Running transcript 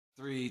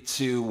3,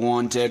 2,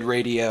 1, Dead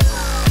Radio.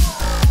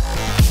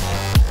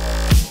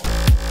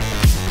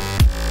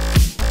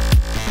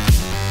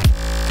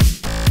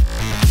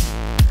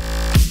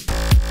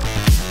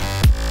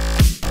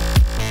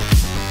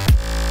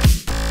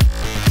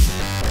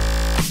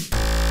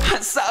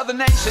 So the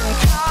nation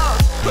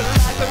calls, but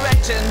like a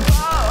raging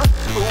bull.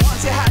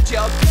 Once you had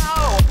your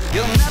go,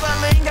 you'll never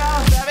linger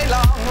very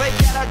long. We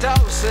get our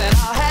dose in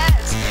our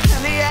heads,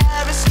 and the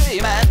air is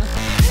screaming.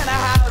 In a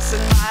house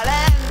in my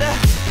land,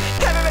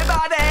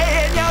 everybody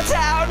in your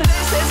town.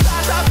 This is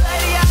Start-Up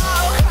Radio.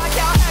 Crack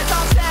your heads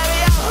on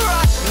stereo,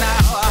 rush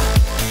now.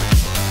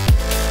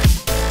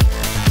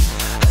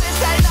 This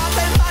ain't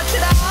nothing much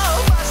at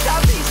all. Bust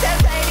up piece of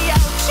radio,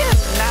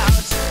 tune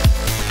out.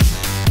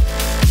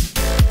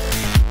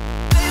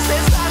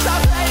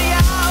 Start-Up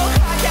Radio,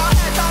 crack your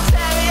heads on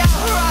stereo,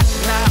 rush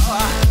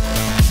now.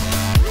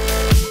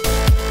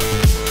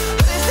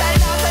 This ain't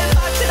nothing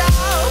much at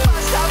all.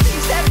 Bust up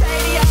piece of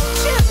radio,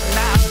 tune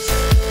out.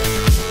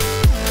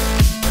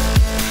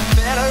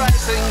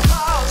 Federation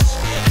calls,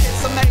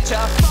 it's a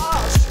major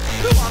force.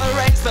 We wanna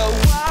raise the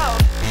world,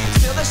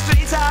 still the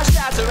streets are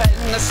shattering.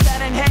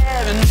 Standing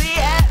here in the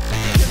air,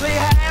 as we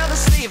hail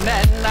this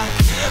evening.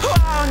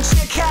 Won't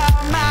you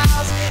come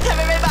out?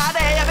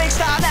 Everybody a big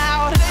star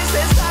now. This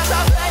is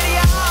Start-Up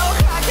Radio.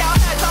 Crack your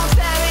heads on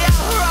stereo,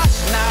 rush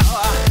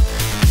now.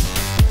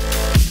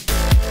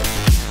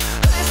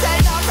 This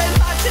ain't nothing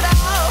much at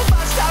all.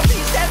 Bust up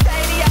piece of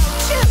radio,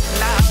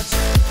 tune out.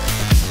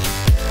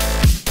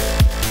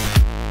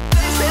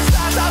 This is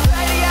Start-Up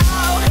Radio.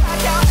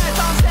 Crack your heads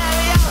on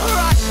stereo,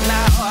 rush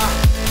now.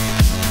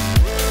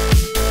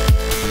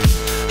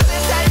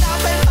 This ain't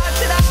nothing much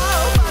at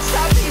all. Bust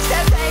up piece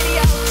of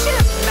radio,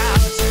 tune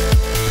out.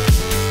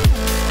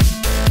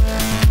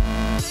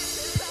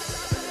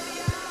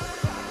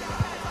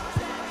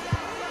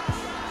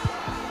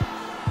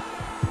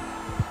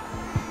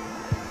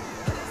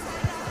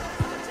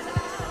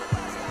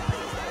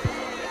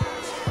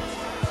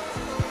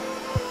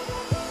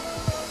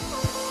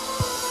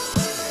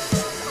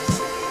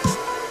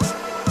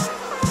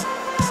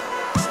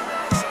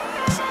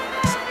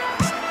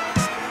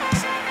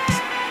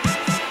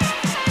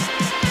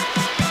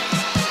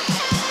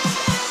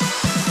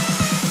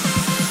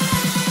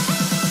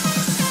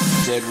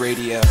 Dead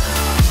Radio.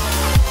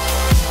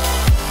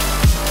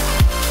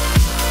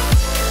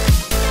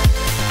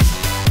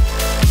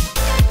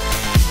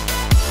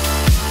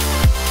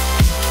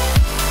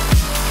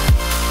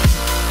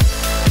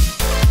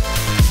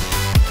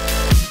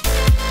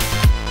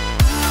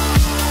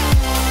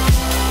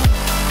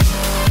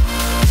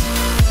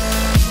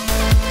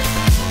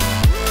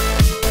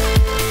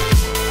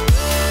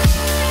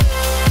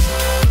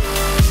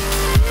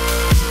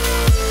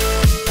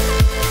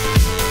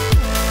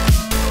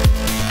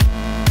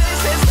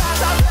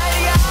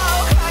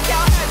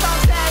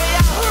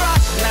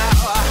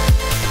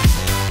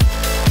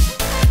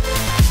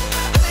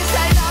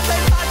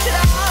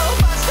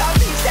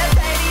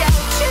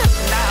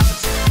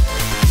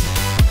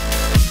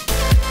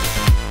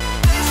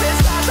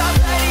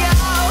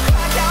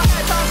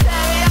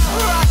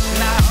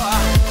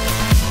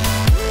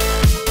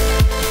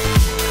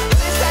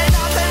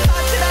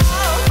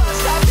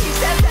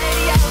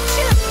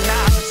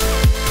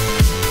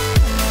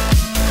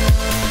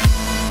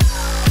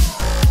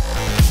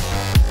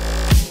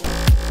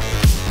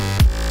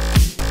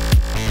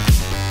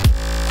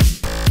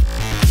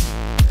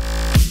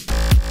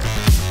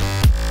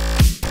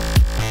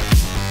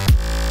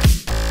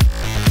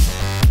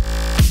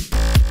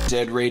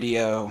 Dead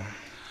Radio.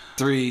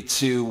 3,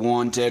 2,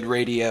 1, Dead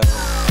Radio.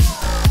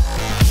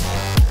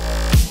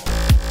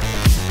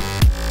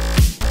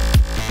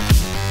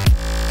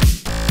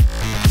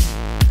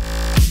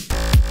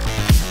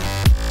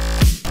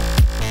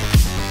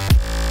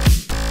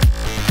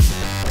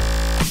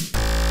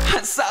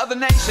 So the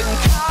nation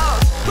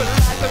calls, but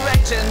like a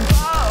raging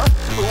bull.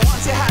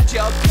 Once you had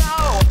your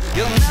go,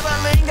 you'll never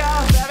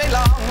linger very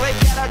long. We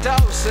get our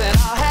dose in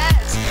our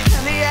heads,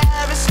 and the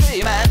air is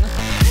screaming.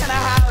 In a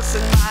house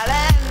in my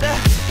land,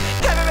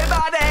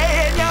 everybody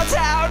in your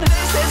town.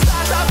 This is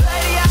Start-Up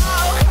Radio.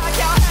 Crack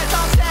your heads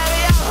on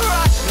stereo,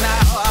 rush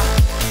now.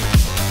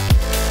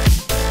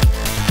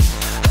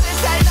 This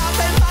ain't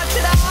nothing much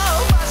at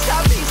all. Bust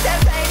up piece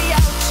of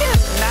radio,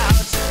 tune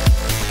out.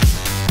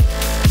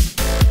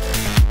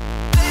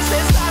 This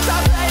is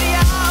Start-Up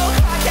Radio.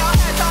 Crack your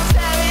heads on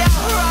stereo,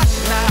 rush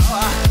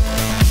now.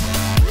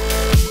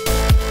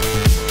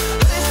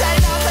 This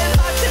ain't nothing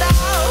much at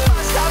all.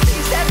 Bust up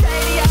piece of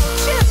radio,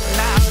 tune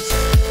out.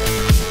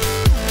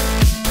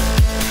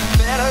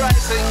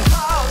 Federation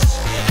calls,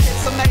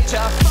 it's a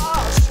major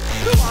force.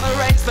 We wanna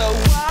raise the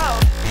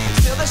world,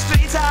 still the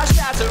streets are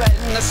shattering.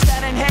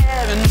 Standing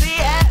here in the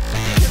air,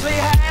 as we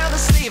hail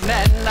this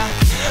evening.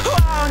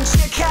 Won't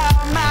you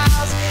come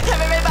out?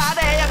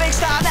 Everybody a big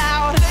star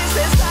now. This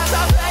is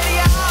Start-Up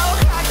Radio.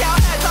 Crack your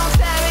heads on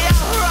stereo,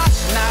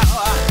 rush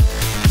now.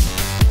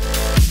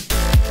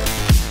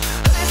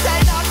 This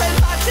ain't nothing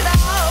much at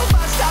all.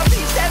 Bust up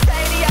piece of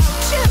radio,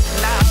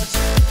 tune out.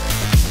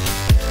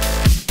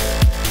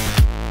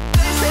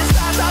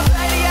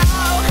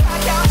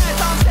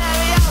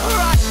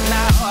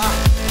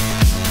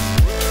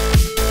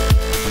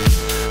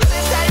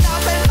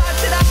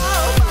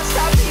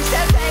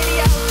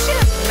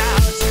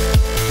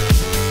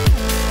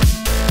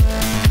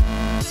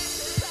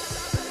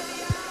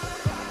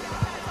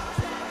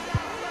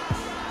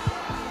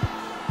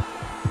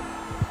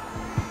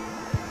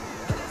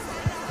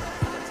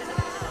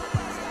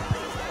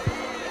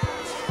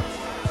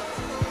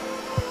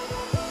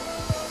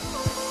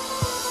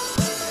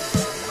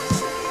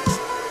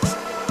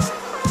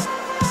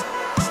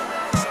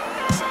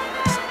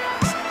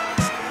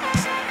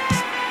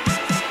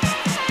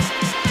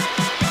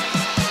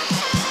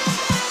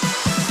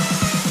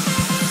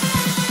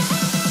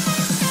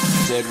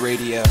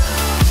 Radio.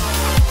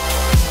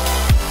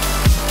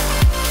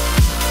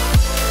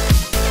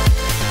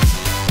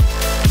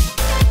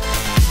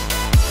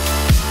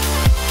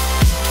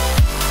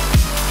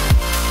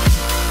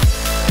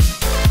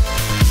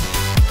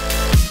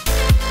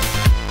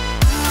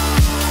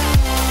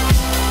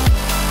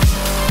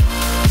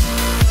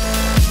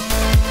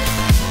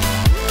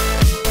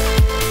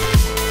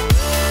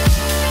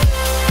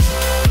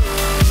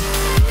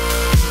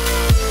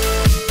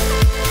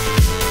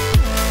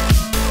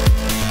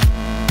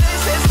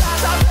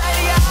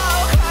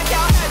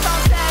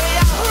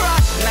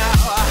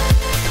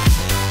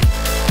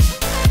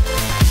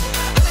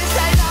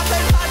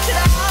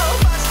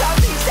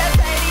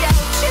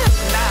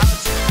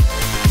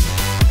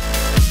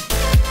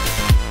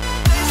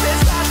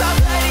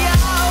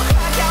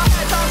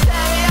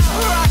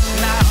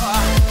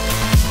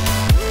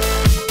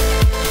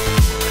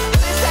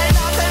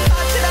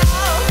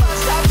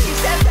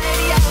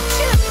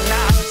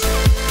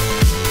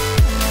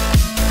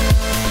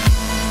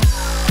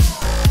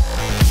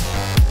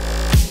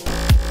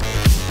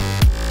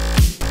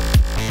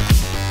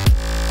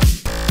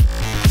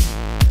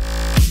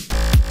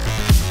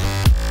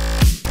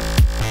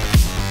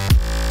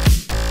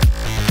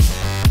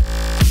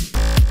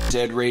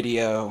 Dead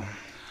Radio.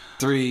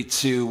 3,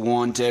 2,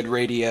 1, Dead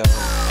Radio.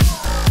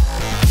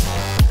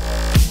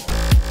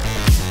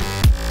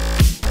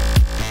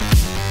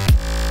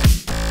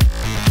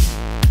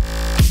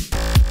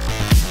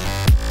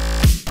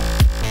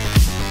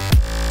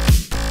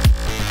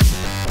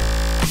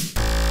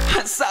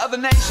 So the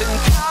nation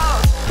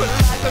calls, but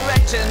like the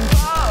raging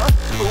bull,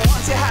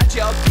 once you had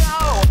your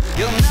go,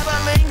 you'll never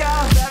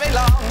linger very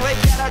long. We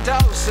get a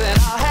dose in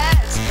our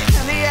heads,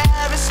 and the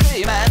air is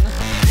screaming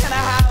in a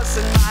house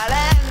in my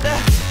land.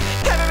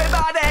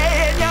 Everybody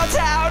in your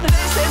town,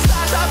 this is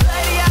Smash Up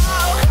Radio.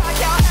 Crack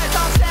your heads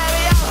on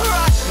stereo,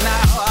 rush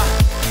now.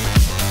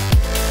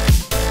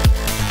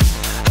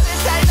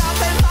 This ain't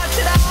nothing much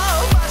at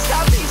all, must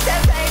have peace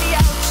and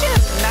radio,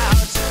 tune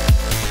out.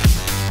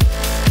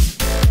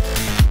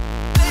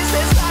 This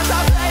is Smash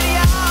Up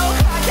Radio.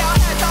 Crack your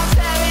heads on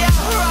stereo,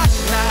 rush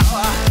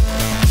now.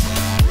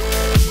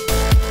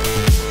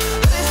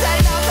 This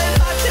ain't nothing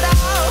much at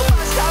all,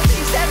 must have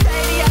peace and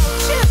radio,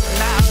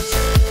 tune out.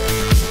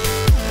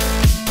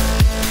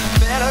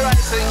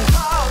 Racing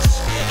pulse,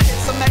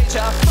 it's a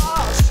major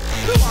force.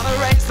 We wanna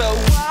raise the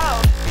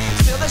world,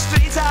 still the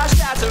streets are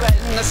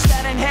shattering.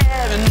 Standing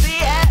here in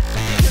the air,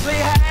 as we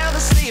hail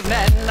this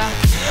evening.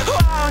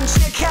 Won't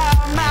you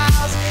come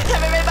out,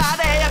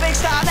 everybody a big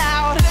star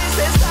now. This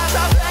is Smash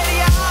Up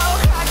Radio,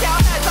 crack your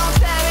heads on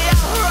stereo,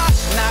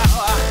 rush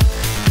now.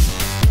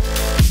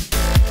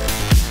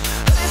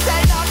 This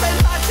ain't nothing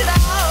much at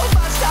all,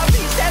 must have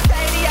peace and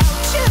radio,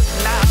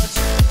 tune out.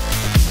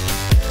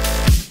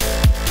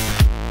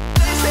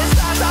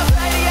 Smash Up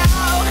Radio,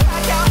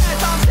 crack your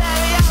heads on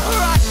stereo,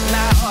 rush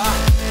now.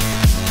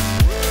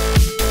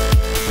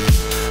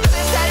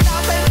 This ain't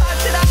nothing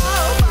much at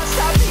all, must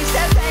have peace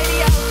and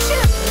radio,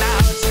 tune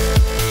out.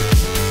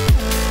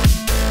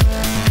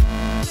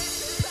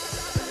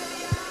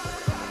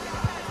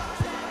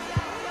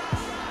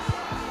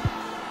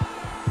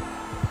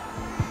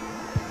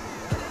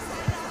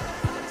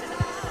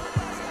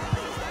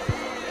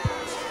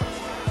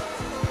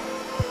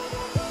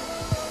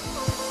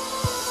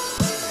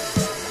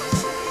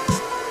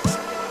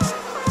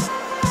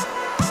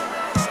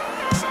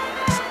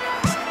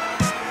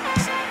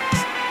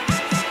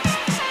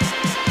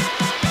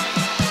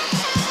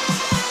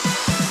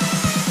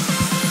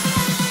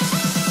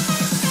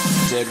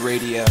 Dead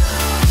Radio.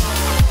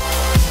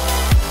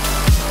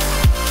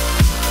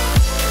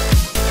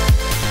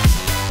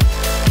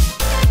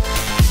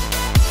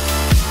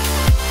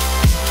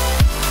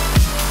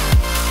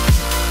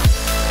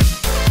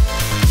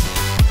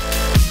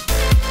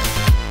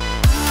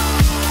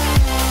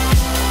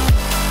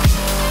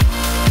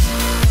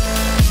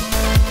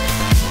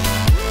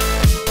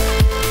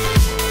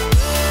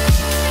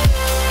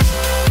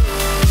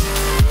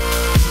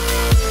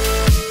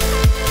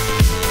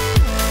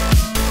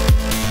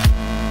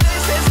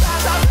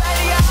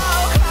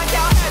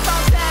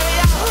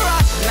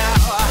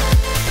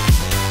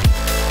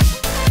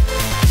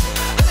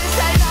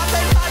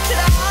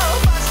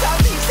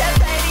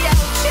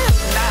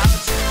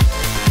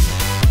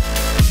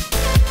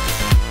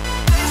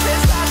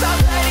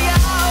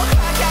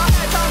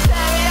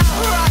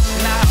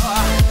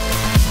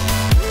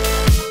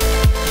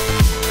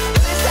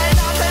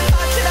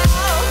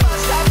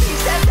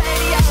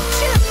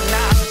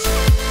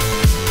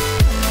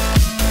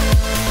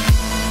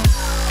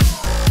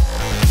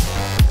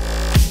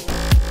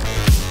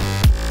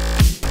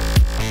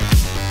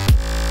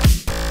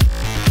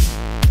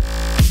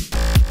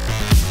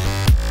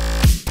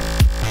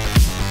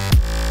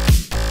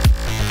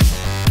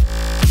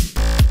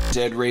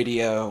 Dead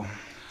Radio.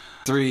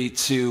 3,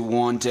 2,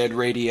 1, Dead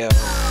Radio.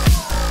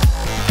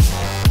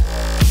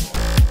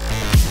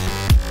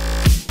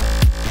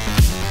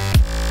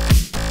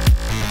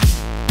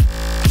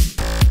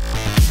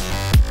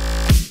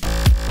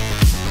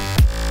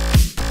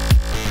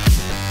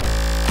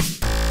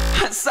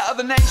 Saw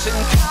the nation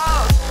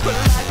calls, but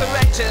like a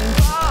raging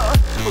bull.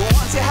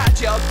 Once you had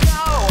your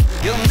go,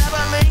 you'll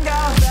never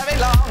linger very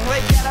long.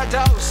 We get a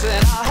dose in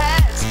our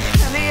heads,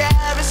 and the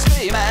air is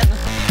screaming.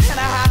 In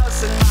a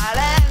house in my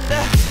land,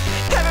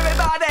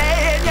 everybody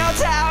in your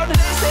town.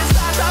 This is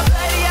Start Up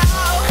Radio.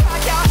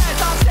 Crack your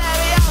heads on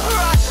stereo,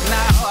 rush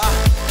now.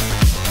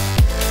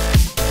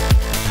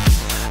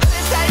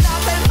 This ain't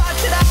nothing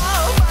much at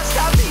all. Must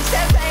have peace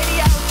and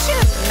radio,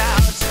 tune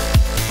out.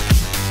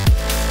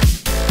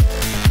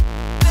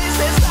 This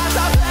is Start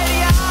Up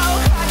Radio.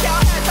 Crack your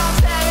heads on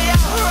stereo,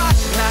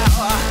 rush now.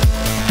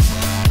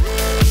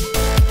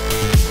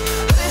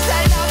 This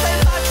ain't nothing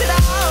much at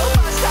all.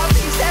 Must have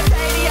peace and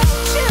radio,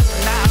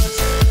 tune out.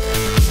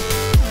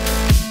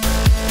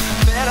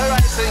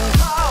 Federation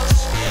calls,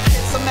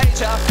 it's a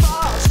major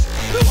force.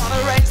 We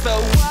wanna raise the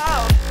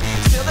world.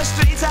 Still the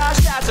streets are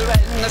shattering.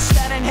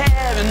 Standing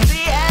here in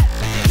the air,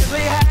 cause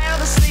we hail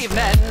this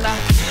evening.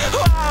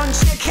 Won't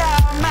you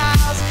come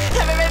out?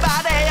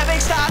 Everybody a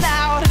big star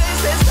now.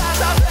 This is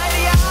Start Up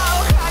Radio.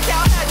 Crack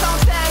your heads on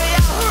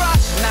stereo,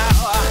 rush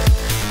now.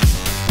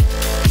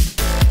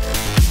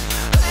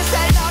 This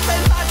ain't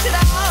nothing much at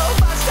all.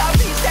 Must have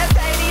peace and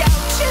radio,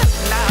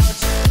 tune out.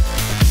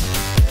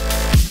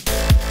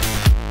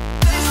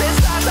 This is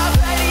Start Up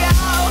Radio.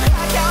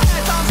 Crack your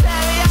heads on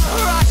stereo,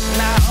 rush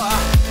now.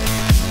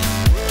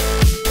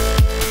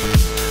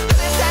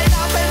 This ain't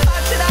nothing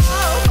much at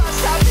all.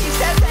 Must have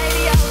peace and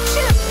radio,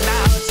 tune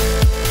out.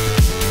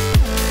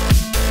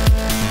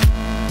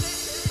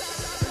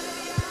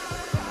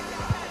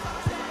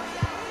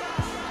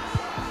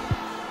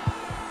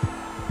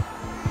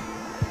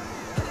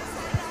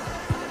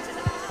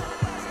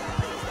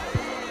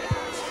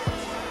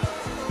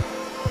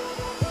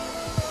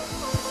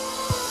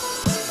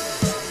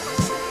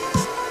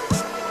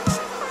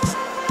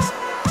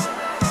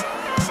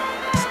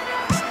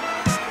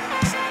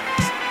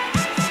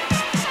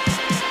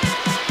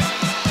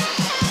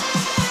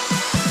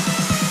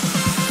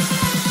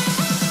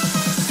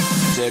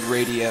 Dead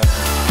Radio.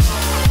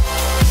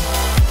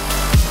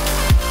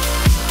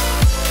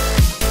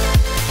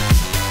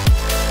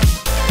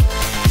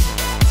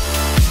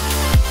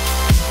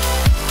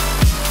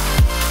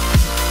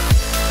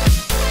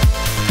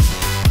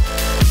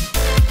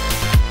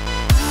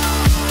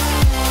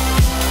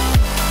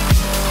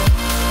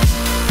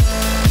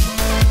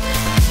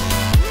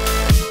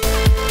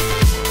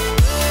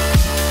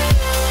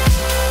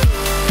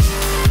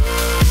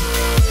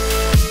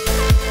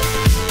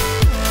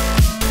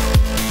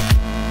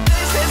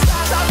 This is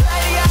Start Up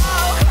Radio.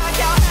 Crack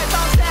your heads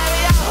on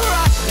stereo,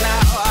 rush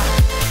now.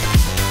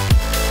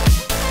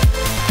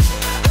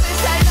 This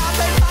ain't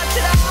nothing much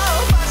at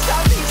all. Must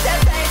have peace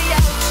and radio,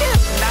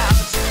 tune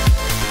out.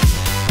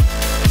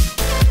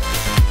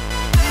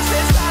 This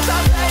is Start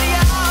Up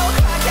Radio.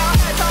 Crack your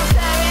heads on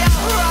stereo,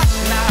 rush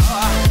now.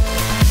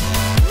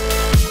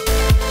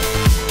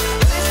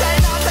 This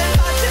ain't nothing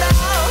much at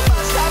all.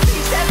 Must have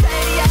peace and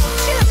radio,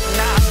 tune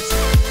out.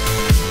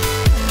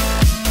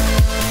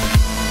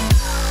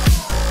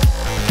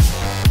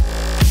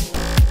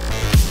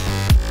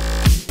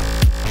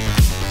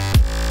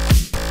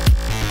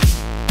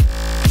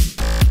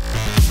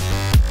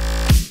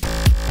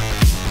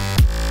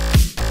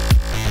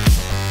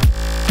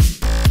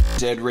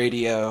 Dead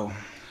Radio.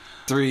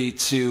 3,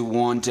 2,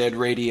 1, Dead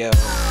Radio.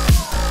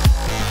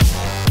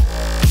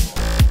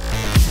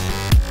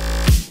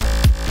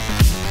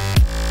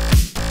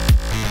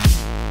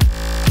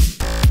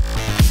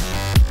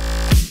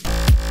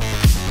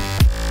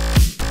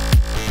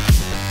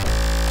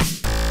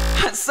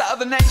 Saw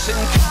the nation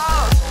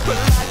calls, but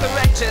like a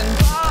raging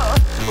bull.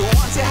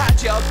 Once you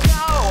had your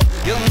go,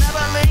 you'll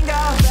never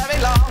linger very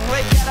long.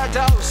 We get a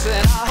dose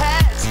in our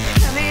heads,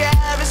 and the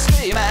air is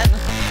screaming.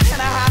 In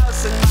a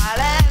house in my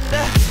land,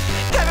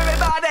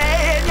 everybody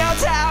in your